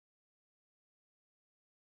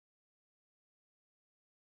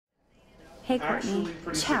Hey, Courtney. actually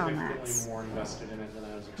pretty Ciao, significantly Max. more invested in it than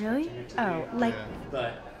I was expecting Really? it to Oh, be. like,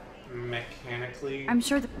 But mechanically, I'm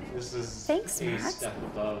sure the... this is Thanks, a Max. step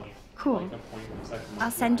above Cool. like a point and click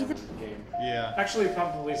I'll send you the... game. Yeah. Actually,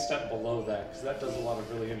 probably a step below that, because that does a lot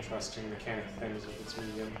of really interesting mechanic things with its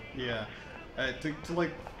medium. Yeah. To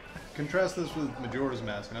like contrast this with Majora's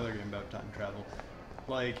Mask, another game about time travel.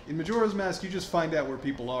 Like in Majora's Mask, you just find out where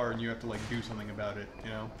people are and you have to like do something about it. You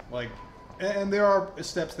know, like, and there are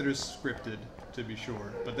steps that are scripted, to be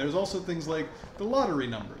sure, but there's also things like the lottery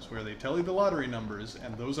numbers, where they tell you the lottery numbers,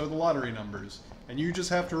 and those are the lottery numbers, and you just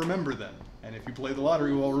have to remember them. And if you play the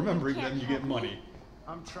lottery while remembering them, you get money.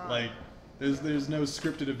 I'm trying. Like, there's no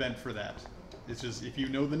scripted event for that. It's just if you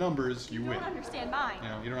know the numbers, you win. You don't understand mine. You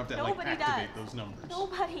know, you don't have to Nobody like activate does. those numbers.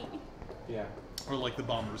 Nobody. Yeah. Or like the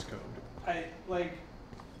bomber's code. I like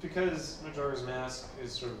because Majora's Mask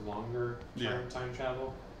is sort of longer term Yeah. time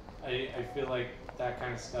travel. I feel like that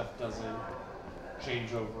kind of stuff doesn't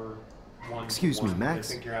change over one. Excuse me, one. Max?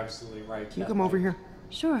 I think you're absolutely right. Can you that, come over like, here?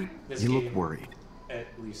 Sure. this You look game, worried. At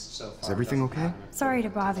least so far. Is everything doesn't okay? have an Sorry to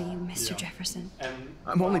equivalent bother you, Mr. Yeah. Jefferson. And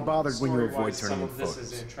I'm only while bothered when you avoid story-wise, turning some in of this is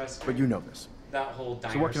photos. interesting, But you know this. that whole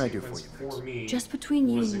diner So what can I do for sequence you, Max? for me Just between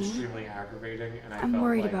you was and me, extremely aggravating, and I I'm felt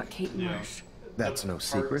worried like about Kate Yeah. Marsh. That's the no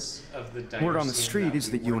secret. parts of the diner Word on the scene street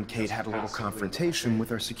is we that you and weren't Kate just had a little passively confrontation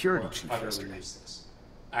with our security were chief utterly yesterday. useless.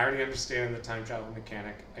 I already understand the time travel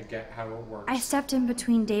mechanic. I get how it works. I stepped in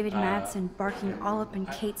between David Madsen barking all up in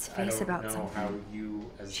Kate's I face don't about know something. how you,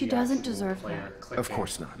 as She the doesn't actual deserve player that. clicking, Of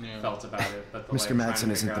course not. Yeah. felt about it, but the, Mr. like, trying to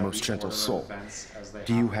Madsen isn't figure the out most gentle order of soul. events as they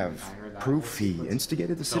Do you happen in have the diner, that proof whole he sequence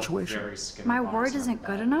instigated the felt situation? very skin My box word and isn't good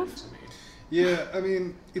bad enough? to me. Yeah, I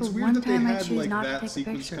mean, it's The weird one that they time I had choose like not to that take a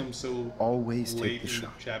sequence picture. come so Always late take the in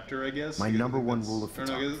shot. the chapter, I guess. My because number one it's- rule of I don't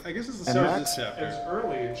know, photography. I guess it's the And start of Max? this chapter. It was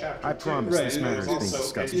early in chapter I 2. promise Right, this it matter was is being also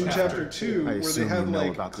discussed in in chapter 2, I where they assume have you know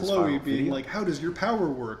like about this Chloe viral being video? like, "How does your power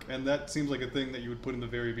work?" And that seems like a thing that you would put in the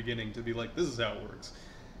very beginning to be like, "This is how it works."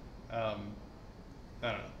 I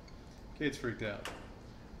don't know. Kate's freaked out.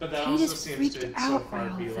 But that Kate also is seems freaked to so out by far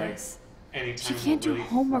all be like this. anytime She we're can't do really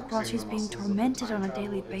homework while flexing she's the being muscles of the tormented time on a travel,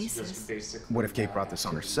 daily it's just basis. basically What if Kate that brought this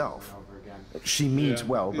on activity herself? over and over again. She means Yeah.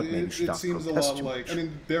 well, but maybe she it doesn't seems a protest lot too like. much. I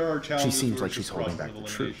mean, there are challenges. seems where like it's she's just holding process back of the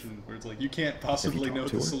truth. elimination, where it's like you can't possibly talked know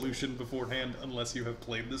to the her? solution beforehand unless you have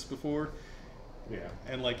played this before. Yeah.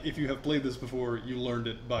 And like, if you have played this before, you learned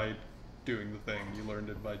it by doing the thing. You learned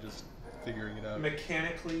it by just figuring it out.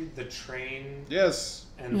 Mechanically, the train Yes.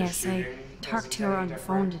 and the Yes, I shooting talked wasn't to her any on the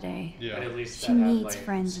different, phone today. Yeah. but at least She that had, needs like,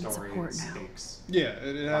 friends and story support now. stakes. Yeah,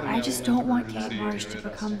 it had an I just element don't of want urgency Kate Marsh to to it.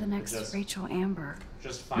 become the next Just- Rachel Amber.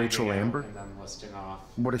 Just finding Rachel out Amber? and then listing off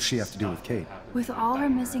What does she have to do with stuff Kate? that happened With in all her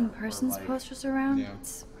diner missing or, persons like, posters around, Yeah.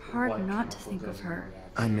 it's what hard not to chemical think of goes in her. the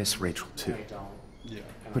reaction. I miss Rachel too. I don't. Yeah.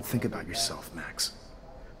 But think about yourself, Max.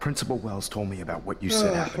 Principal Wells told me about what you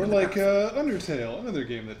said happened Or in the like bathroom. Undertale, another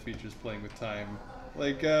game that features playing with time.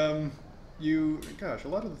 Like, gosh, a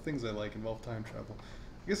lot of the things I like involve time travel.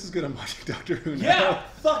 I guess it's good I'm watching Doctor Who now. Yeah,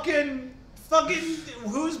 fucking,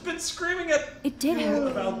 who's been screaming at It did you happen.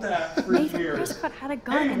 about that for Nathan years? Prescott had a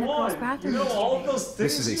gun Hey, in the Juan, girls' bathroom you know all of yesterday. those things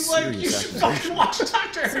This is a you like. You serious should fucking accusation. watch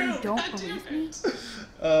Doctor So Who. you don't God damn believe it. me?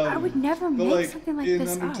 I would never But make like, something like in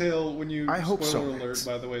this up. Undertale, when you I hope so, spoiler alert, Max.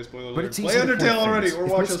 by the way, spoiler But alert. it's Play easy to point Undertale already, fingers. or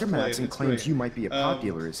If watch Mr. us play. Madsen It's claims great. you might be as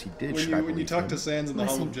popular as he did, should I When you believe talk him? to Sans in the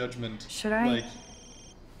Hall Listen, of Judgment, should I? like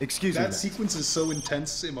Excuse me, that Max. sequence is so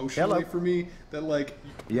intense emotionally Hello. for me that like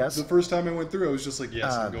Yes? the first time I went through, I was just like,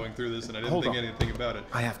 yes, I'm going through this, and I didn't hold think on. anything about it.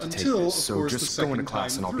 I have to take Until, this, of so course, just the go into second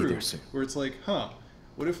class time and I'll be through, there soon. where it's like,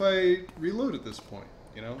 what if I reload at this point?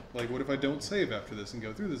 You know, like what if I don't save after this and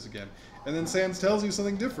go through this again? And then Sans tells you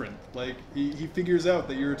something different. Like he figures out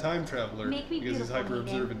that you're a time traveler Make me because he's beautiful, hyper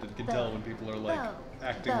Nathan. observant and can tell when people are like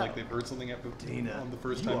acting like they've heard something on the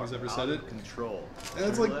first time he's ever said it. Control. And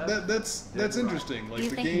it's like that's interesting. Like You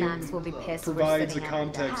the think game Max will be pissed we're provides a sitting at her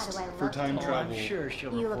context desk? How do I for look time to travel I'm sure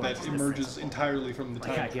she'll You look report like that the emerges entirely from the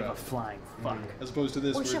like time I give a travel. flying fuck. As opposed to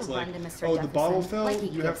this, Or where she'll it's like, run to Mr. oh, the bottle Jefferson, fell, like he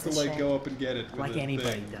you have to gives a like shit. go up and get it with Like a anybody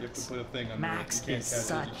thing. You have to does. put a thing on Max it. You can't is catch it.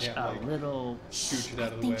 such You can't a like little... scooch it out I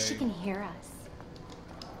of the think way. she can hear us.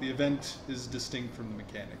 The event is distinct from the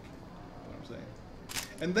mechanic. Is what I'm saying.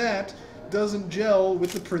 And that doesn't gel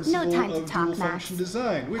with the principle time to of talk, dual function Max.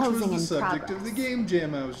 design, which Posing was the in subject of progress. the game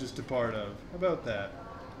jam I was just a part of. How about that?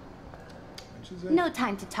 Which is No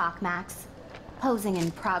time to talk, Max. Posing in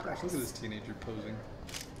Look progress. at this teenager posing.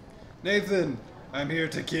 Nathan, I'm here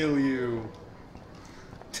to kill you.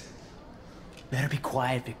 Better be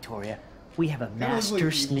quiet, Victoria. We have a That was like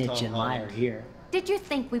master evil snitch Tom and liar Holland. here. Did you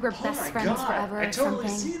think we were best friends forever I or totally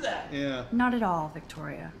something? see that. Yeah. Not at all,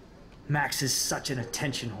 Victoria. Max is such an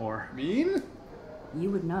attention whore. Mean?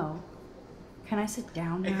 You would know. Can I sit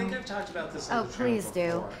down I think now? I've talked about this. Oh, on the channel please do.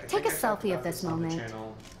 before. I Take think a I talked selfie of about this on the moment.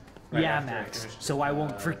 channel Yeah, after Max, finished, so I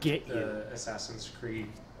won't forget the you. Assassin's Creed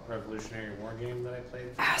Revolutionary War game that I played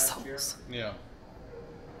last year. Assholes. Yeah.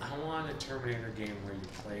 I want a Terminator game where you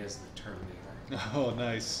play as the Terminator. Oh,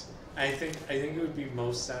 nice. I think it would be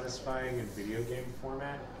most satisfying in video game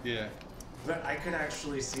format. Yeah. But I could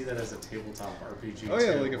actually see that as a tabletop RPG Oh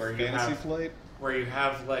yeah, too, like a where fantasy flight. where you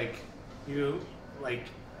have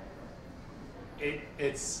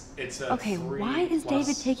it's a Okay, 3 why is plus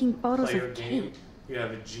David taking photos player of game. Kate? You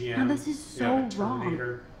have a GM. Now, this is you have a so wrong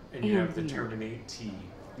Terminator, and you and have the weird. Terminate T.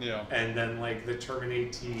 Yeah. And then like the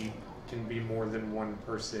Terminate T can be more than one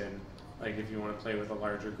person. Like if you want to play with a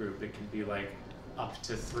larger group, it can be like up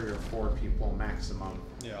to 3 or 4 people maximum.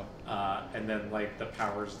 Yeah. And then like the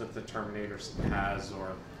powers that the Terminator has,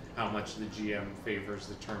 or how much the GM favors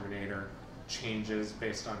the Terminator, changes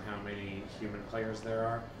based on how many human players there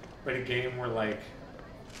are. But a game where like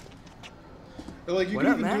Or like you What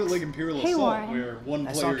can up, even do it Max? like Imperial Hey, Assault, Warren. where one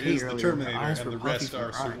I saw player Kate is the earlier. Terminator Her eyes and were the puffy rest from are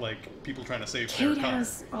sort of crying. like people trying to save Kate Sarah Connor.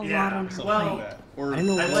 has a Yeah, lot on her Something well, like that. Or I don't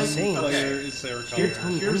know what one you're saying. player Okay. is Sarah Here's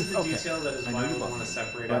Connor. the Okay. detail that is I know why you we love want me. to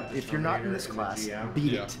separate But out the if you're not in Terminator this and the class, GM.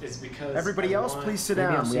 beat Yeah. it. Is because Everybody I else, want please sit Maybe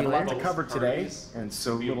down. I'll We see have a you lot to later. cover today, parties and to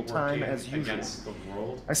so be little time working as usual. against the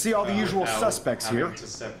world, I see all the usual without suspects having here. to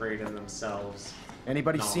separate in themselves.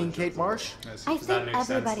 Anybody seen knowledge Kate of the world. Marsh? I see. I Does that think make sense?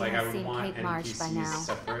 everybody Like, I has would seen want Kate Marsh by NPCs now.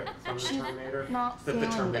 separate from the She's Terminator, not that the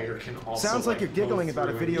feeling Terminator can also Sounds like you're mow giggling about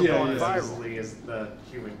a through video and going kill as viral. easily as the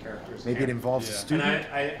human characters Maybe can. it involves a Yeah. And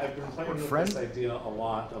student. I've been playing Or with friend? this idea a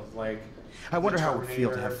lot of like. I wonder the how it would feel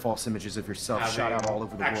to Terminator have false images of yourself shot having- out all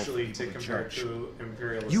over the world for Actually, people to to compare judge. to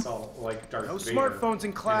Imperial You- Assault, like Darth No Vader smartphones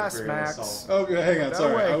in class, Imperial Max. Assault. Oh, hang on. No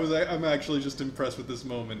Sorry, way. I'm actually just impressed with this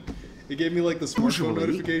moment. It gave me like the smartphone Usually,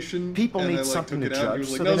 notification. people and need I, like, something to took it out, and judge,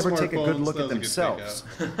 he was so like, they "No never take a good smartphones." look That at was a good themselves.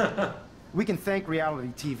 takeout. We can thank reality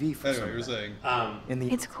TV for Anyway, some you were of that. saying. In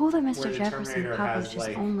the It's cool that Where Mr. the Jefferson Terminator published has, his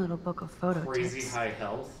like, own little book of photo Crazy tips. high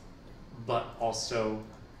health, but also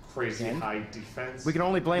crazy Again? high defense. We can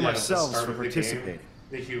only blame Yet at the ourselves start for of the game, participating.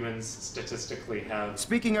 The humans statistically have.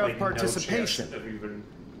 Speaking of like, participation, no chance of even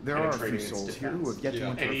there are a few penetrating its souls here who defense. have yet to Yeah.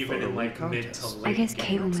 enter And a even photo in like mid to contest. late I guess game,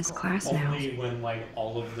 Kate will miss class now. only when like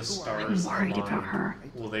all of the stars I'm worried align about her.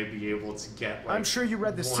 will they be able to get. Like, I'm sure you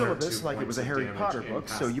read the 1 or syllabus 2 like it points was a of Harry damage Potter in book,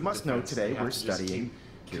 past so you the must know defense. today They have we're to just studying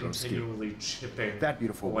keep Kiroski. continually chipping That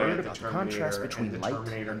beautiful away word at about the Terminator, contrast between and the light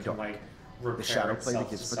Terminator and can, dark. like, The repair shadow play that itself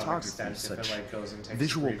gives to some photography extent if it, such like, goes and takes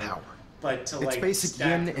visual breathing. power. But to, Its like, basic stack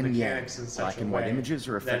yin the and yang. mechanics in such Black a and white way images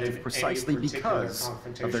are that effective in any precisely particular because of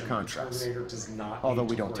their confrontation, contrast. the Terminator does not Although need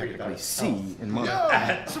we to don't worry technically about see itself. in Mother.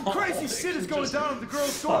 At Some all. crazy They shit is can going just down at the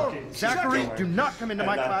girls' fucking dorm. keep Zachary, going. do not come into And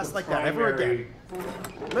my that class the like that ever again.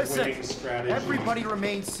 primary Listen, winning strategy everybody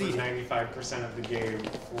remain for seated. 95% of the game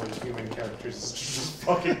for the human characters is to just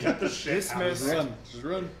fucking get the shit out of Dismiss. it. Just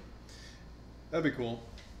run. That'd be cool.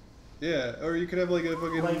 Yeah, or you could have like a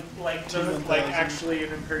fucking. Like actually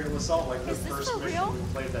in Imperial Assault, like the Is this first for mission real? we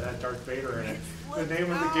played that had Darth Vader in it. The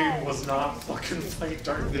name of the game was not fucking fight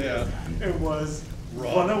Darth Vader. It was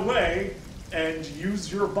run away and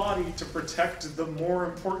use your body to protect the more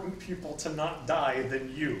important people to not die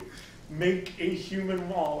than you. Make a human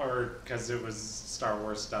wall, or because it was Star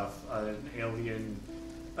Wars stuff, an alien,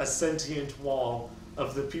 a sentient wall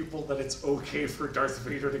of the people that it's okay for Darth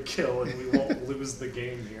Vader to kill, and we won't lose the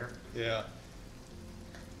game here. Yeah.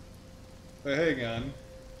 But hang on.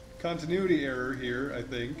 Continuity error here, I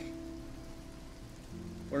think.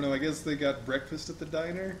 Or no, I guess they got breakfast at the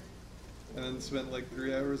diner, and then spent like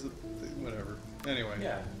 3 hours at the, whatever. Anyway.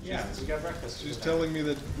 Yeah, we got breakfast. She's telling me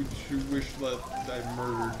that she wished that I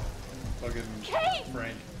murdered fucking Kate!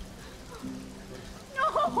 Frank. No!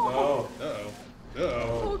 Oh. Uh-oh.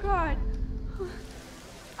 Uh-oh. Oh God!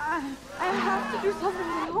 I have to do something to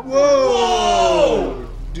help her. Whoa!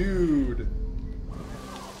 Dude.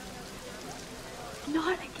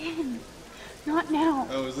 Not again. Not now.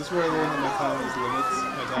 Oh, is this where I learned that my time has limits?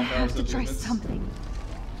 My I time have powers to have try limits? something.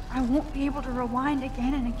 I won't be able to rewind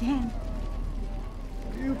again and again.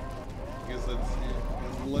 Yep. I guess that's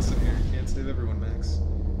the lesson here. You can't save everyone, Max.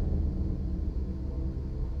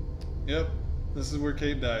 Yep. This is where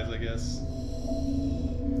Kate dies, I guess.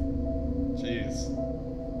 Jeez.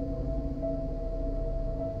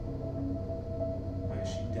 Why is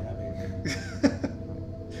she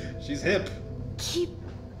dabbing? She's hip. Keep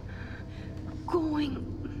going,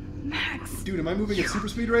 Max. Dude, am I moving at super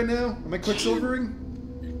speed right now? Am I quicksilvering?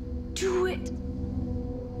 Do it.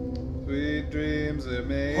 Sweet dreams are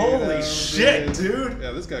made Holy of shit, this. dude!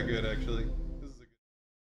 Yeah, this got good, actually.